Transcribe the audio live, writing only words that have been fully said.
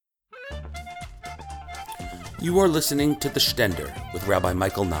You are listening to The Stender with Rabbi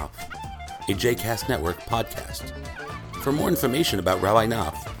Michael Knopf, a JCast Network podcast. For more information about Rabbi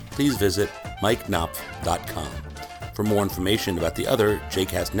Knopf, please visit mikeknopf.com. For more information about the other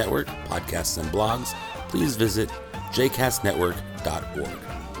JCast Network podcasts and blogs, please visit jcastnetwork.org.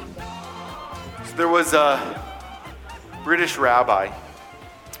 So there was a British rabbi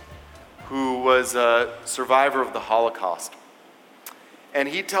who was a survivor of the Holocaust. And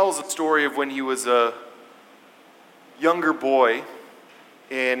he tells a story of when he was a younger boy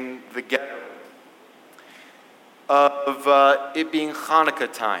in the ghetto, of it being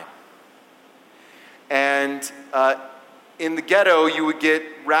Hanukkah time. And in the ghetto, you would get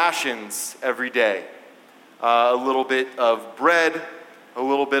rations every day. A little bit of bread, a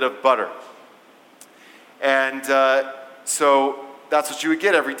little bit of butter. And so that's what you would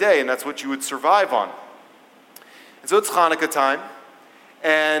get every day, and that's what you would survive on. And so it's Hanukkah time,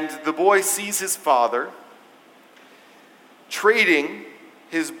 and the boy sees his father trading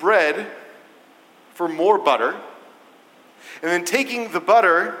his bread for more butter, and then taking the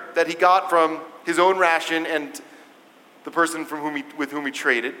butter that he got from his own ration and the person with whom he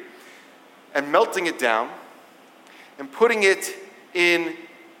traded, and melting it down, and putting it in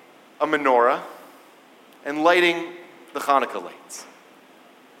a menorah, and lighting the Hanukkah lights.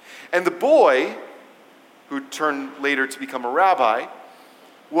 And the boy, who turned later to become a rabbi,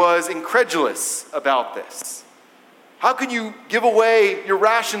 was incredulous about this. How can you give away your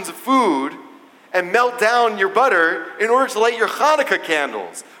rations of food and melt down your butter in order to light your Hanukkah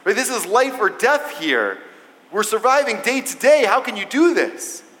candles? Right? This is life or death here. We're surviving day to day. How can you do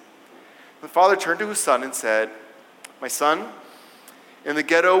this? The father turned to his son and said, "My son, in the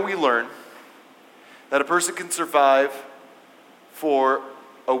ghetto we learn that a person can survive for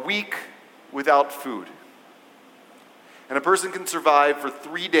a week without food. And a person can survive for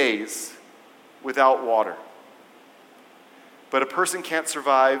 3 days without water. But a person can't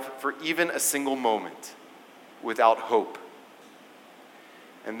survive for even a single moment without hope.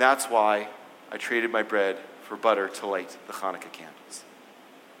 And that's why I traded my bread for butter to light the Hanukkah candles."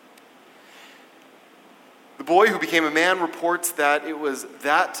 The boy who became a man reports that it was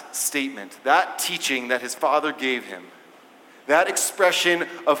that statement, that teaching that his father gave him, that expression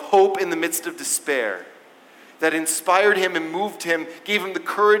of hope in the midst of despair, that inspired him and moved him, gave him the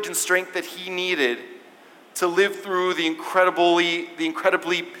courage and strength that he needed to live through the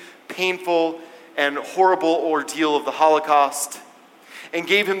incredibly painful and horrible ordeal of the Holocaust, and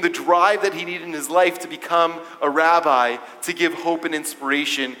gave him the drive that he needed in his life to become a rabbi, to give hope and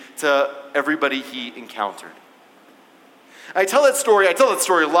inspiration to everybody he encountered. I tell that story a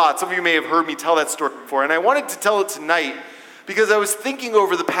lot. Some of you may have heard me tell that story before, and I wanted to tell it tonight because I was thinking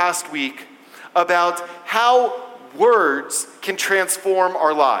over the past week about how words can transform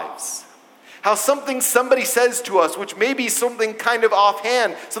our lives. How something somebody says to us, which may be something kind of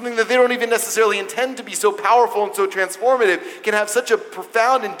offhand, something that they don't even necessarily intend to be so powerful and so transformative, can have such a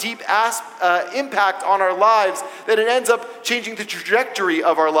profound and deep impact on our lives that it ends up changing the trajectory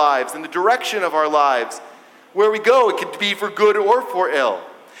of our lives and the direction of our lives. Where we go, it could be for good or for ill.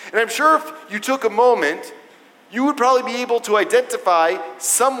 And I'm sure if you took a moment, you would probably be able to identify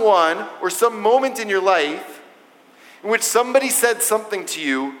someone or some moment in your life in which somebody said something to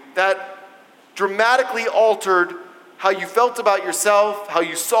you that dramatically altered how you felt about yourself, how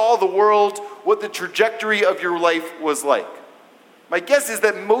you saw the world, what the trajectory of your life was like. My guess is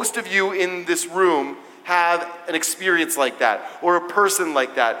that most of you in this room have an experience like that, or a person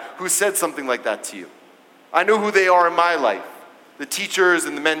like that who said something like that to you. I know who they are in my life, the teachers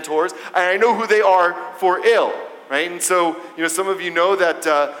and the mentors, and I know who they are for ill, right? And so, some of you know that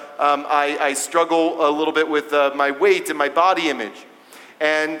I struggle a little bit with my weight and my body image.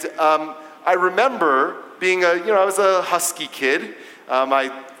 And I remember being I was a husky kid.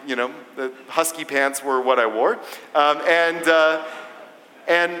 The husky pants were what I wore. The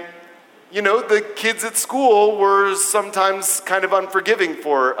kids at school were sometimes kind of unforgiving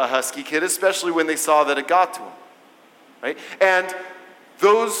for a husky kid, especially when they saw that it got to them, right? And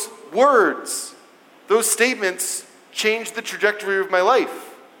those words, those statements changed the trajectory of my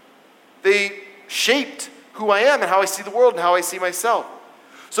life. They shaped who I am and how I see the world and how I see myself.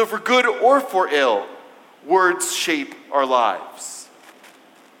 So for good or for ill, words shape our lives.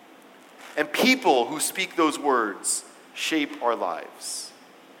 And people who speak those words shape our lives.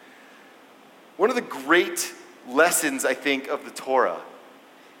 One of the great lessons, I think, of the Torah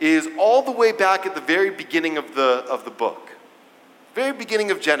is all the way back at the very beginning of the book. Very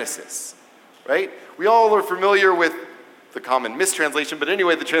beginning of Genesis, right? We all are familiar with the common mistranslation, but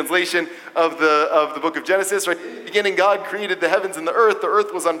anyway, the translation of the book of Genesis, right? In the beginning, God created the heavens and the earth. The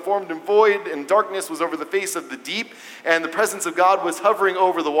earth was unformed and void, and darkness was over the face of the deep, and the presence of God was hovering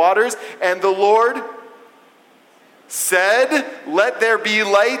over the waters. And the Lord said, "Let there be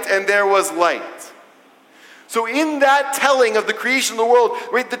light," and there was light. So in that telling of the creation of the world,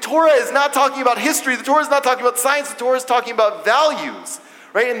 right, the Torah is not talking about history. The Torah is not talking about science. The Torah is talking about values.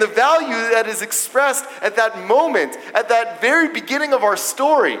 Right? And the value that is expressed at that moment, at that very beginning of our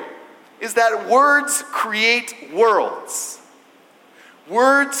story, is that words create worlds.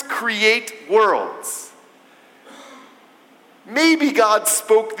 Words create worlds. Maybe God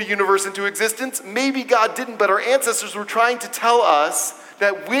spoke the universe into existence. Maybe God didn't, but our ancestors were trying to tell us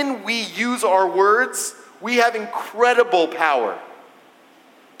that when we use our words, we have incredible power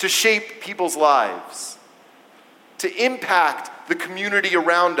to shape people's lives, to impact the community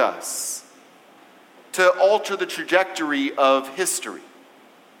around us, to alter the trajectory of history.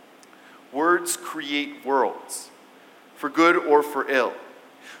 Words create worlds, for good or for ill.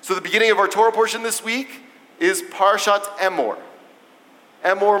 So the beginning of our Torah portion this week is Parshat Emor.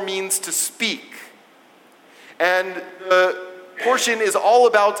 Emor means to speak. And the portion is all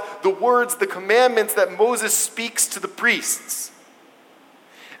about the words, the commandments that Moses speaks to the priests.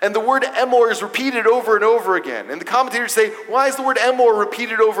 And the word Emor is repeated over and over again. And the commentators say, why is the word Emor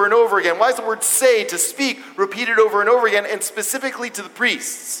repeated over and over again? Why is the word say, to speak, repeated over and over again, and specifically to the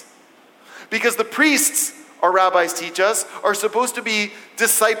priests? Because the priests, our rabbis teach us, are supposed to be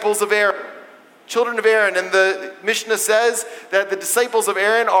disciples of Aaron, children of Aaron. And the Mishnah says that the disciples of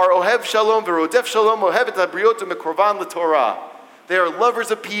Aaron are Ohev Shalom, V'rodef Shalom, Ohev et Habriot u'Mekorvan l'Torah. They are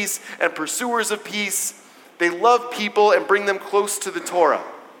lovers of peace and pursuers of peace. They love people and bring them close to the Torah.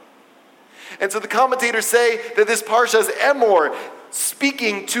 And so the commentators say that this parsha is Emor,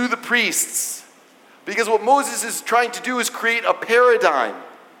 speaking to the priests. Because what Moses is trying to do is create a paradigm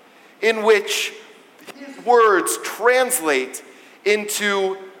in which his words translate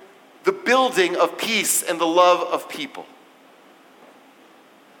into the building of peace and the love of people.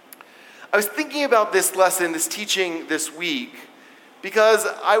 I was thinking about this lesson, this teaching this week, because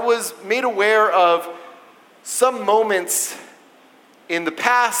I was made aware of some moments in the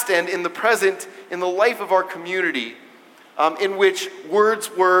past and in the present, in the life of our community, in which words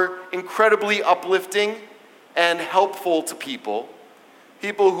were incredibly uplifting and helpful to people.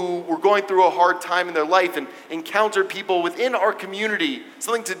 People who were going through a hard time in their life and encountered people within our community,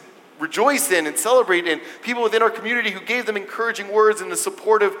 something to rejoice in and celebrate in. People within our community who gave them encouraging words and a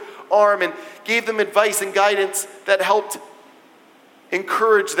supportive arm and gave them advice and guidance that helped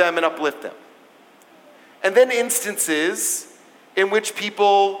encourage them and uplift them. And then instances in which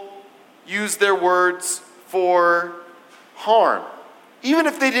people use their words for harm, even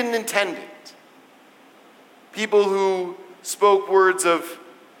if they didn't intend it. People who spoke words of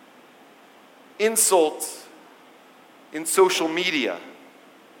insult in social media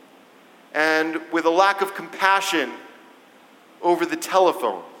and with a lack of compassion over the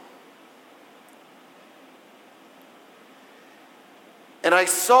telephone. And I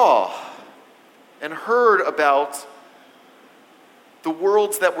saw and heard about the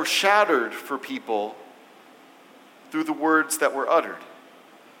worlds that were shattered for people through the words that were uttered.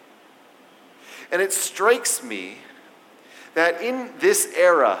 And it strikes me that in this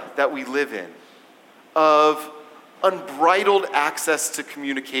era that we live in, of unbridled access to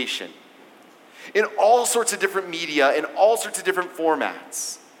communication, in all sorts of different media, in all sorts of different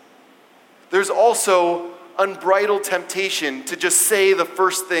formats, there's also unbridled temptation to just say the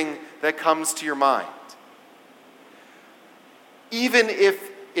first thing that comes to your mind, even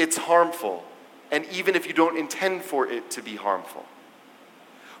if it's harmful, and even if you don't intend for it to be harmful.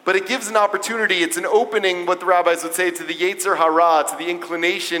 But it gives an opportunity, it's an opening, what the rabbis would say, to the Yetzer Hara, to the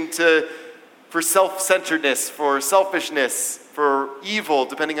inclination for self-centeredness, for selfishness, for evil,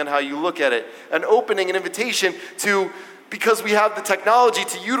 depending on how you look at it. An opening, an invitation to, because we have the technology,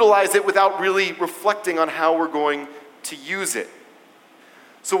 to utilize it without really reflecting on how we're going to use it.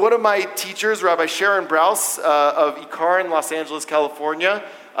 So one of my teachers, Rabbi Sharon Brous of Ikar in Los Angeles, California,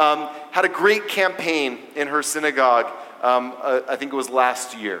 had a great campaign in her synagogue. I think it was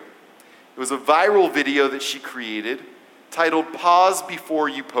last year. It was a viral video that she created titled "Pause Before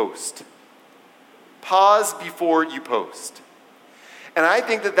You Post." Pause before you post. And I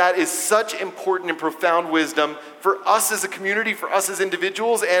think that that is such important and profound wisdom for us as a community, for us as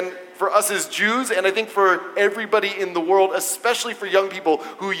individuals, and for us as Jews, and I think for everybody in the world, especially for young people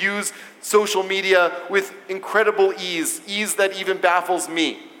who use social media with incredible ease that even baffles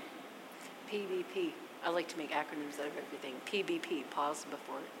me. PBP. I like to make acronyms out of everything. PBP, pause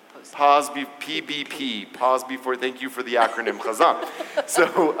before Pause, PBP. Pause before, thank you for the acronym, Chazan.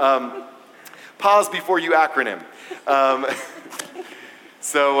 So, pause before you acronym.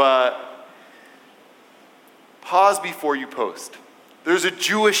 Pause before you post. There's a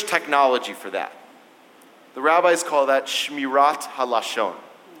Jewish technology for that. The rabbis call that Shmirat HaLashon,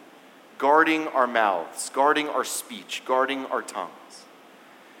 guarding our mouths, guarding our speech, guarding our tongues.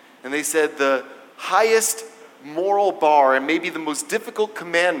 And they said the highest moral bar and maybe the most difficult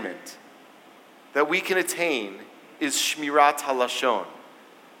commandment that we can attain is Shmirat HaLashon,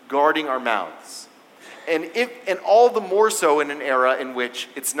 guarding our mouths. And all the more so in an era in which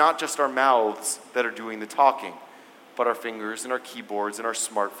it's not just our mouths that are doing the talking, but our fingers and our keyboards and our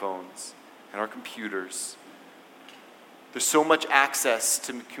smartphones and our computers. There's so much access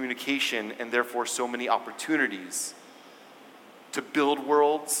to communication and therefore so many opportunities to build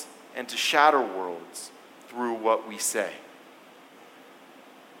worlds and to shatter worlds through what we say.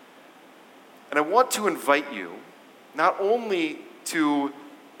 And I want to invite you not only to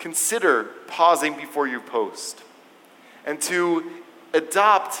consider pausing before you post and to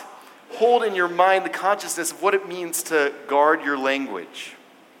hold in your mind the consciousness of what it means to guard your language,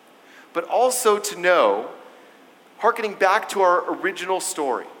 but also to know, hearkening back to our original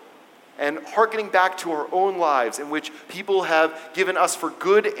story and hearkening back to our own lives in which people have given us for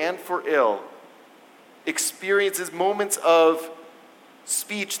good and for ill, experiences, moments of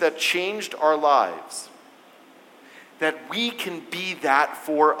speech that changed our lives, that we can be that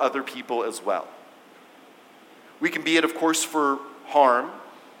for other people as well. We can be it, of course, for harm,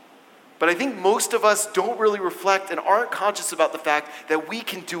 but I think most of us don't really reflect and aren't conscious about the fact that we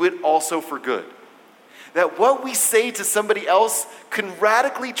can do it also for good. That what we say to somebody else can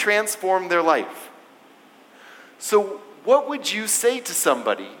radically transform their life. So what would you say to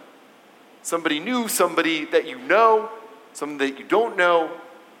somebody new, somebody that you know, somebody that you don't know,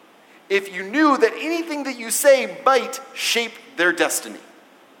 if you knew that anything that you say might shape their destiny?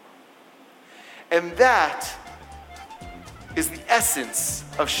 And that is the essence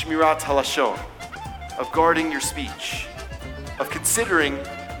of Shmirat HaLashon, of guarding your speech, of considering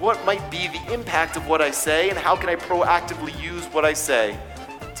what might be the impact of what I say and how can I proactively use what I say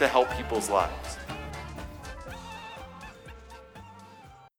to help people's lives.